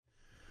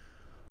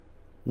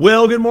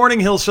Well, good morning,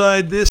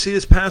 Hillside. This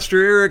is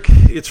Pastor Eric.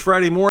 It's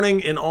Friday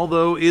morning, and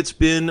although it's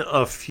been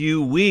a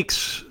few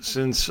weeks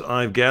since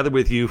I've gathered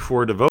with you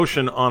for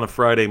devotion on a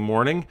Friday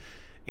morning,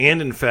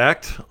 and in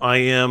fact, I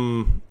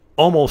am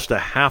almost a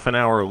half an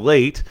hour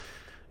late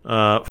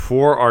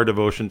for our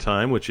devotion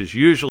time, which is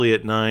usually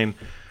at 9,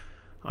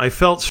 I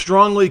felt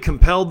strongly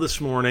compelled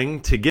this morning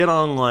to get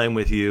online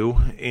with you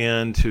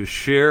and to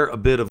share a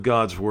bit of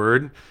God's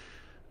Word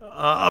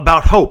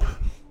about hope.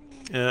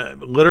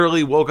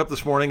 Literally woke up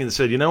this morning and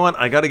said, you know what,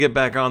 I got to get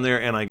back on there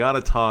and I got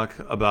to talk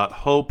about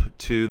hope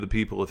to the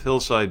people of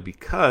Hillside,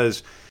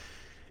 because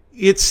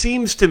it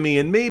seems to me,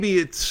 and maybe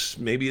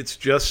it's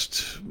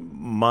just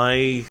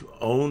my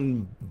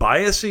own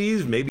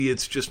biases, maybe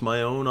it's just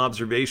my own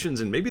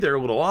observations, and maybe they're a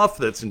little off.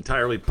 That's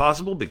entirely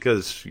possible,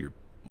 because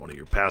one of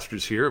your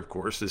pastors here, of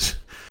course, is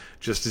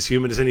just as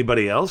human as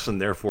anybody else and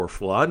therefore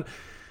flawed.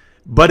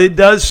 But it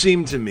does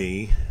seem to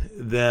me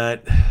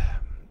that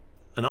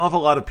an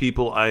awful lot of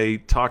people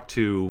I talk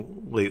to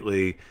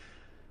lately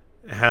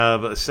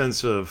have a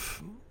sense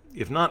of,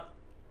 if not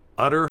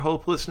utter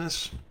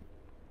hopelessness,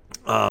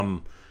 a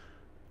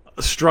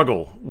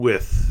struggle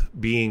with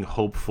being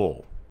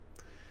hopeful.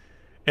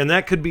 And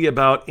that could be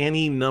about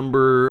any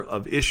number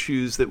of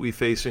issues that we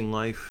face in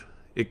life.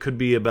 It could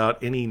be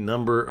about any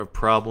number of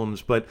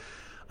problems. But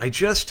I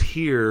just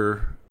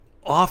hear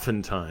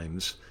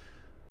oftentimes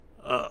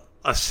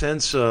a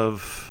sense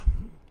of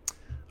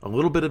a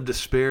little bit of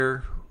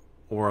despair,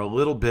 or a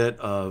little bit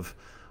of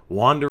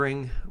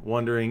wondering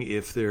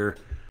if there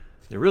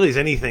really is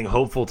anything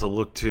hopeful to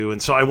look to.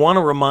 And so I want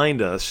to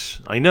remind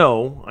us, I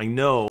know,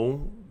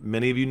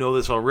 many of you know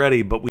this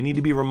already, but we need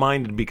to be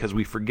reminded because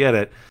we forget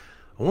it.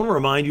 I want to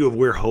remind you of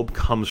where hope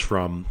comes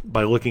from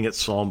by looking at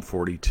Psalm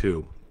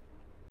 42.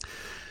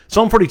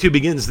 Psalm 42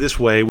 begins this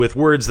way with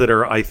words that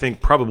are, I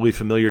think, probably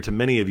familiar to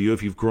many of you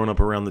if you've grown up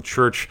around the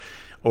church,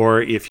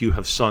 or if you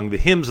have sung the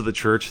hymns of the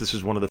church. This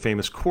is one of the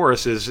famous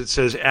choruses. It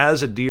says,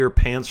 "As a deer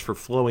pants for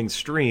flowing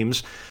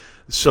streams,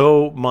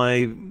 so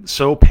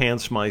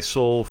pants my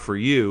soul for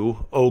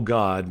you, O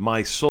God.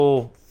 My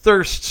soul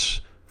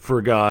thirsts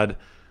for God,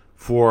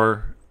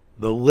 for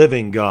the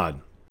living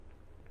God."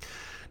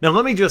 Now,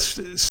 let me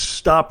just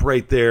stop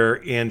right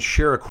there and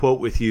share a quote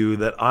with you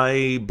that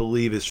I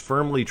believe is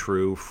firmly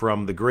true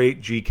from the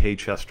great G.K.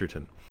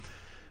 Chesterton.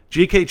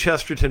 G.K.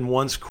 Chesterton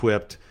once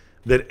quipped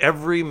that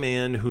every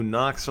man who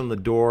knocks on the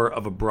door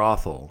of a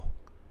brothel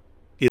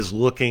is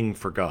looking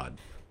for God.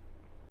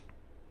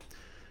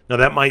 Now,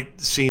 that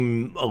might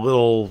seem a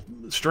little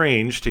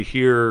strange to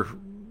hear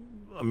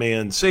a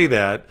man say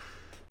that,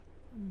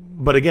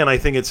 but again, I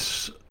think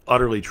it's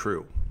utterly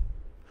true.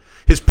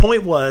 His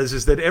point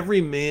is that every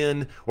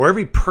man or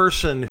every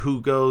person who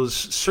goes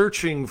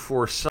searching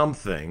for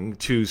something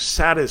to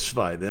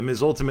satisfy them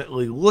is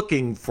ultimately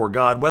looking for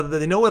God, whether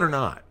they know it or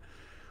not,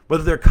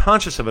 whether they're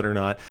conscious of it or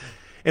not.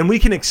 And we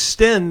can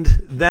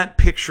extend that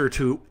picture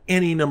to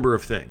any number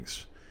of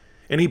things.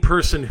 Any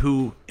person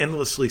who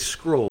endlessly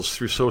scrolls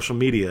through social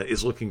media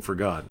is looking for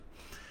God.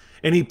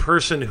 Any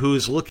person who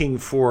is looking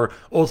for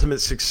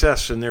ultimate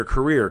success in their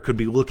career could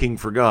be looking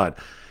for God.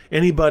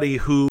 Anybody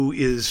who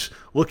is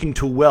looking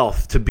to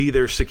wealth to be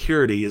their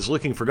security is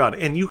looking for God.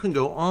 And you can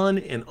go on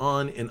and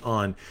on and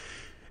on.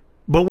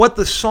 But what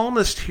the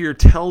psalmist here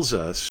tells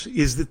us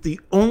is that the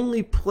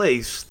only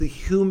place the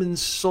human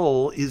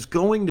soul is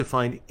going to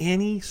find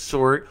any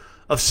sort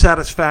of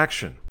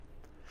satisfaction,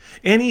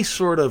 any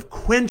sort of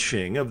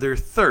quenching of their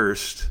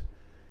thirst,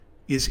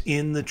 is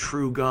in the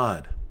true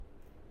God.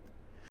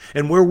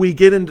 And where we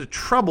get into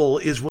trouble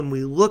is when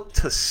we look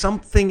to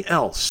something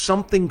else,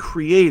 something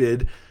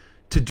created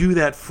to do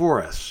that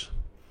for us.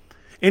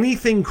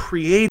 Anything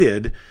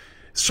created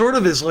sort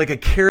of is like a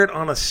carrot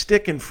on a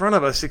stick in front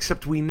of us,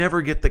 except we never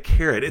get the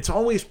carrot. It's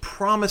always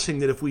promising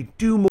that if we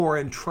do more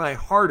and try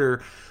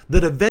harder,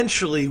 that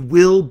eventually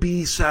we'll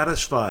be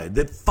satisfied,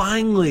 that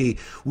finally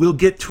we'll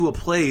get to a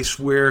place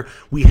where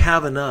we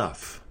have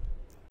enough.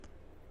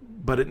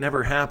 But it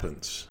never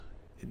happens.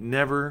 It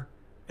never,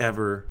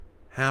 ever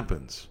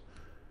happens.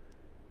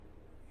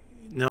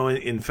 No,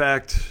 in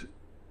fact,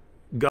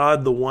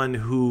 God, the one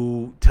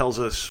who tells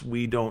us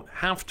we don't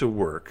have to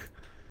work,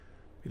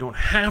 we don't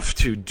have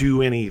to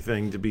do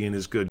anything to be in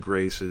his good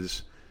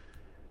graces,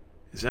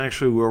 is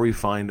actually where we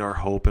find our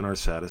hope and our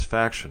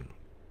satisfaction.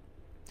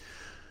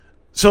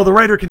 So the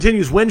writer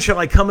continues, "When shall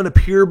I come and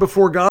appear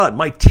before God?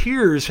 My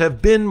tears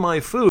have been my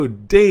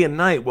food day and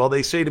night, while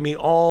they say to me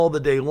all the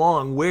day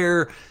long,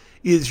 'Where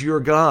is your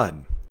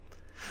God?'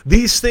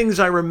 These things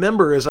I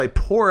remember as I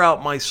pour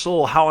out my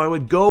soul, how I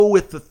would go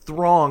with the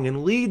throng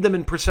and lead them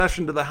in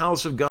procession to the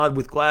house of God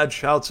with glad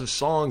shouts of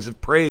songs of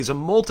praise, a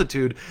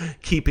multitude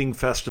keeping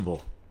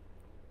festival."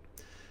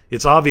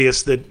 It's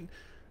obvious that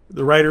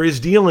the writer is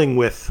dealing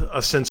with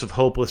a sense of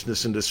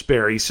hopelessness and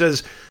despair. He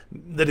says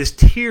that his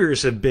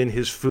tears have been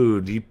his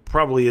food. He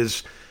probably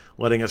is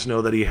letting us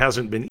know that he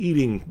hasn't been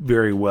eating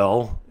very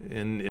well.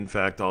 And in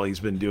fact, all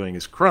he's been doing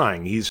is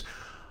crying. He's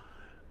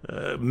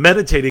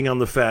meditating on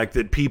the fact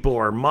that people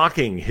are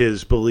mocking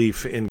his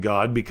belief in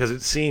God because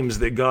it seems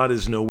that God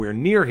is nowhere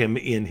near him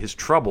in his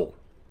trouble.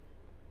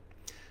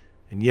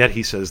 And yet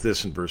he says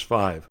this in verse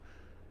 5.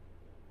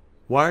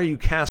 Why are you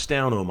cast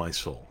down, O my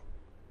soul?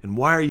 And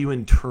why are you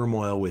in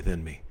turmoil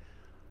within me?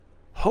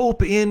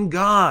 Hope in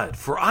God,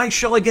 for I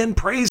shall again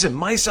praise him,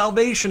 my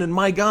salvation and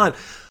my God.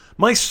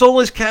 My soul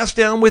is cast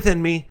down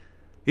within me.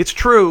 It's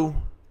true.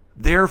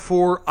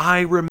 Therefore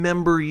I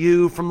remember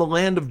you from the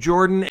land of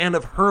Jordan and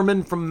of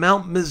Hermon from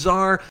Mount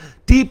Mizar.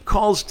 Deep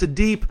calls to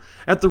deep.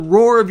 At the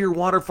roar of your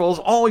waterfalls,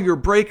 all your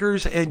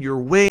breakers and your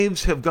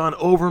waves have gone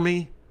over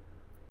me.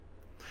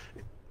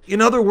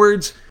 In other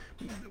words,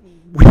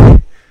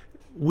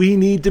 we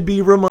need to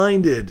be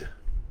reminded.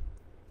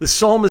 The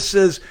psalmist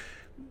says,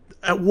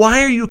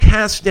 why are you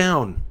cast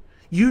down?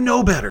 You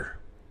know better.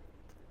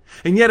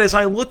 And yet as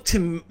I look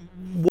to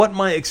what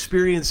my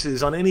experience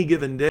is on any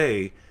given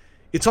day,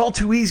 it's all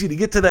too easy to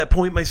get to that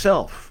point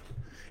myself.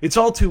 It's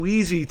all too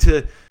easy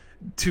to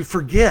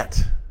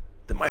forget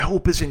that my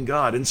hope is in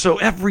God. And so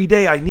every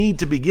day I need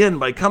to begin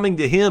by coming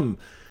to him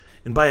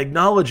and by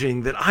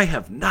acknowledging that I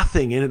have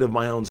nothing in it of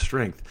my own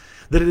strength,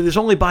 that it is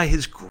only by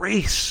his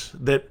grace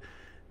that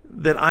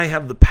I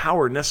have the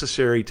power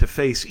necessary to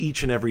face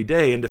each and every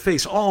day and to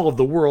face all of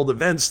the world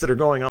events that are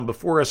going on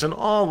before us and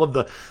all of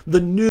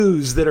the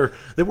news that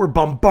we're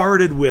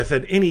bombarded with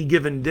at any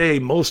given day,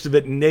 most of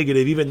it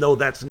negative, even though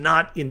that's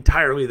not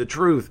entirely the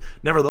truth.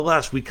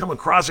 Nevertheless, we come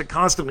across it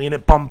constantly and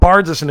it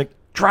bombards us and it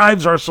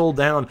drives our soul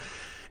down.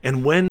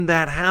 And when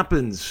that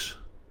happens,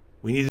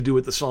 we need to do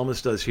what the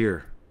psalmist does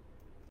here.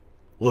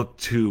 Look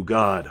to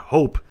God.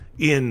 Hope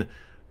in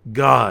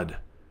God.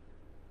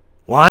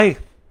 Why?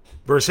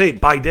 Verse 8,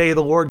 by day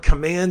the Lord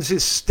commands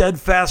his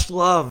steadfast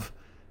love,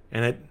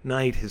 and at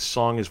night his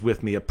song is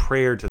with me, a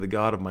prayer to the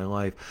God of my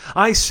life.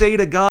 I say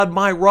to God,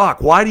 my rock.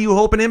 Why do you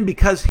hope in him?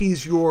 Because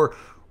he's your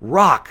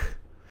rock.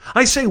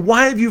 I say,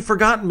 why have you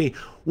forgotten me?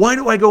 Why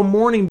do I go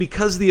mourning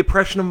because of the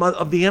oppression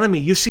of the enemy?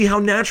 You see how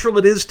natural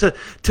it is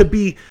to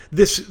be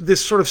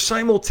this sort of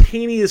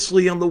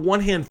simultaneously, on the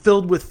one hand,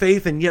 filled with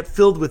faith and yet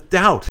filled with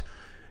doubt.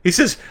 He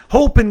says,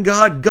 hope in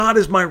God. God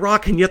is my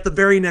rock. And yet the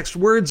very next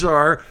words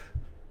are,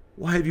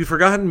 why have you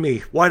forgotten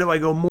me? Why do I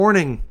go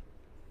mourning?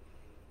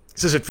 He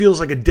says, it feels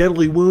like a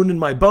deadly wound in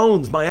my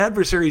bones. My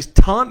adversaries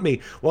taunt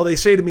me while they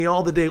say to me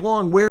all the day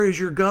long, where is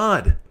your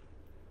God?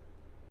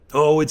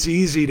 Oh, it's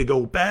easy to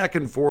go back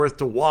and forth,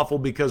 to waffle,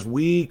 because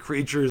we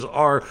creatures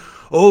are,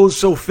 oh,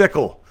 so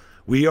fickle.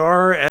 We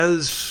are,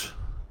 as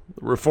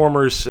the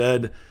reformers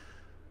said,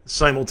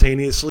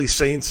 simultaneously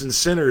saints and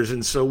sinners.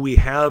 And so we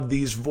have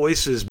these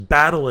voices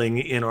battling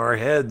in our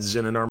heads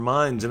and in our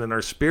minds and in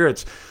our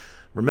spirits.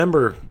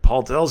 Remember,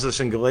 Paul tells us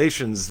in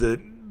Galatians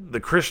that the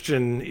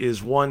Christian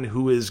is one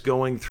who is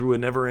going through a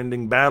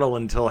never-ending battle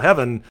until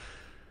heaven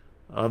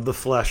of the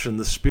flesh and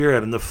the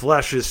spirit. And the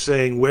flesh is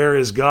saying, where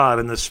is God?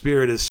 And the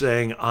spirit is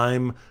saying,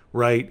 I'm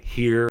right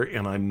here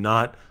and I'm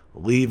not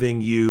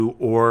leaving you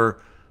or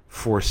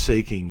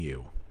forsaking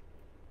you.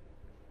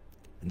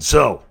 And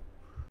so,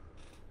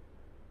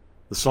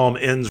 the psalm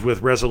ends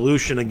with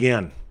resolution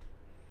again.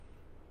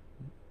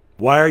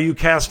 Why are you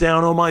cast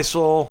down, O my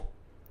soul?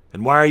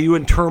 And why are you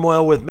in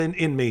turmoil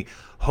within me?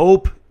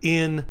 Hope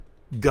in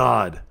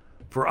God,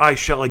 for I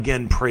shall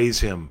again praise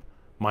him,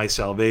 my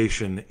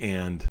salvation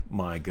and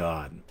my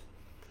God.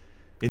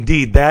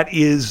 Indeed, that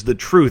is the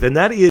truth, and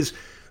that is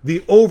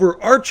the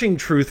overarching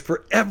truth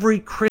for every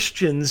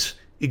Christian's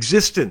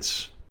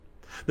existence.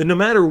 That no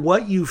matter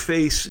what you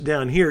face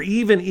down here,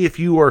 even if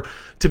you are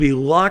to be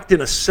locked in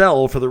a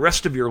cell for the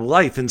rest of your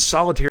life in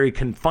solitary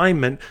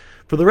confinement,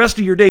 for the rest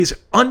of your days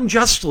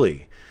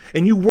unjustly,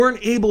 and you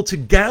weren't able to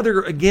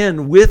gather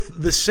again with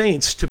the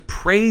saints to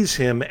praise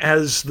him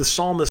as the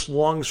psalmist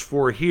longs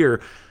for here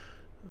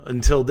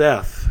until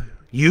death,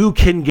 you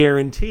can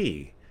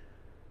guarantee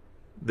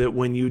that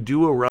when you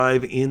do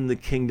arrive in the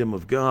kingdom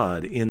of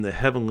God, in the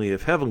heavenly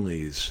of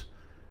heavenlies,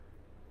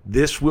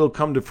 this will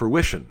come to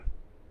fruition.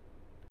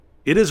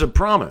 It is a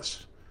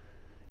promise.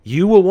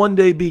 You will one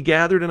day be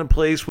gathered in a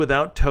place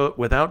without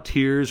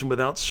tears and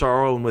without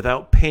sorrow and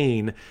without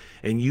pain,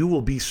 and you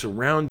will be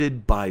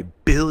surrounded by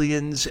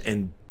billions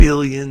and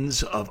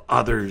billions of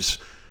others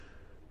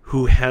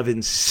who have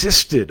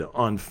insisted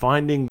on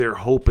finding their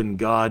hope in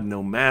God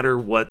no matter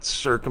what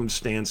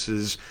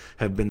circumstances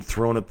have been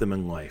thrown at them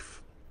in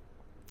life.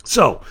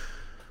 So,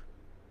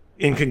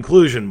 in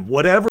conclusion,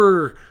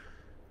 whatever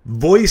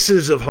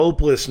voices of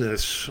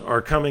hopelessness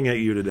are coming at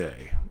you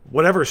today,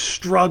 whatever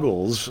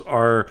struggles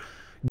are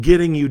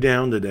getting you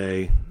down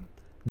today,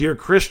 dear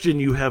Christian,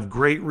 you have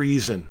great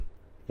reason,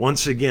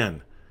 once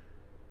again,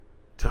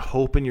 to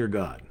hope in your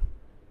God.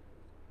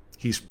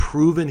 He's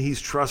proven he's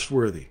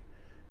trustworthy.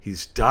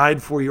 He's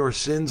died for your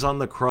sins on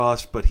the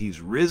cross, but he's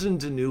risen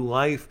to new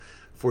life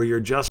for your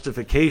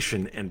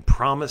justification and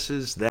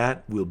promises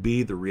that will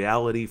be the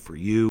reality for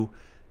you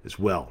as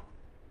well.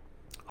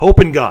 Hope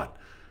in God,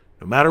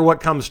 no matter what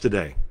comes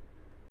today.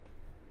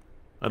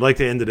 I'd like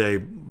to end today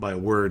by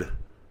with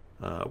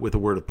a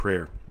word of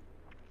prayer.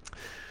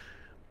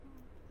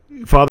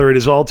 Father, it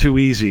is all too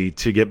easy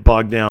to get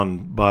bogged down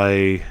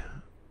by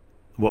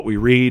what we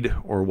read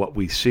or what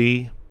we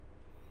see,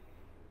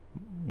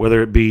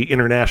 whether it be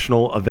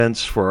international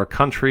events for our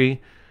country,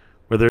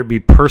 whether it be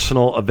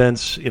personal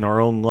events in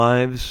our own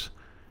lives.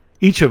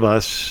 Each of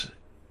us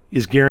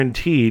is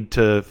guaranteed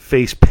to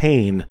face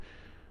pain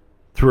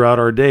throughout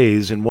our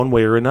days in one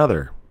way or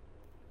another.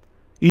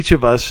 Each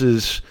of us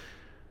is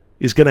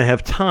going to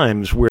have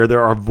times where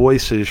there are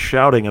voices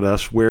shouting at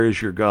us, "Where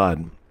is your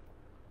God?"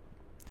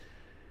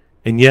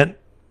 And yet,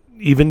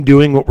 even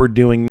doing what we're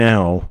doing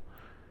now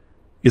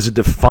is a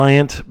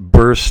defiant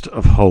burst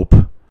of hope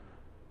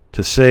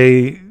to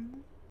say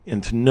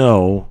and to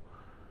know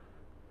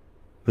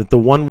that the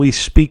one we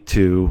speak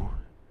to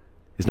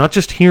is not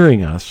just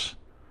hearing us,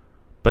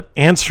 but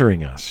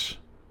answering us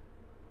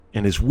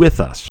and is with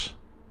us,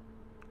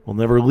 will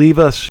never leave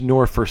us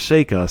nor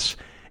forsake us,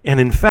 and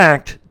in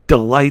fact,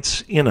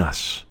 delights in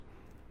us.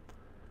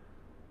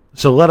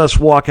 So let us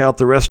walk out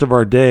the rest of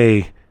our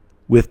day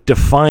with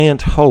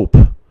defiant hope,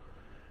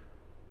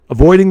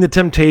 avoiding the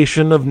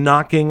temptation of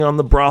knocking on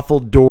the brothel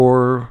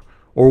door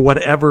or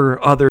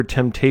whatever other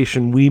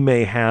temptation we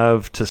may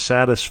have to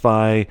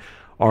satisfy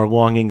our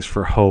longings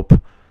for hope.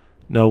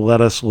 No,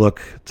 let us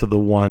look to the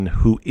one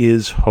who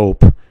is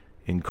hope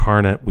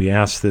incarnate. We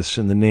ask this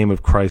in the name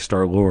of Christ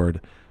our Lord.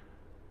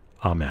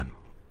 Amen.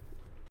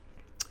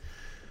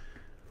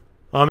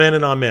 Amen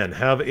and amen.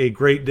 Have a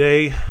great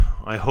day.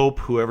 I hope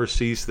whoever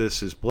sees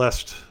this is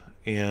blessed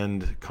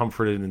and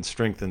comforted and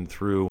strengthened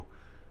through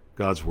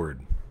God's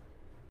word.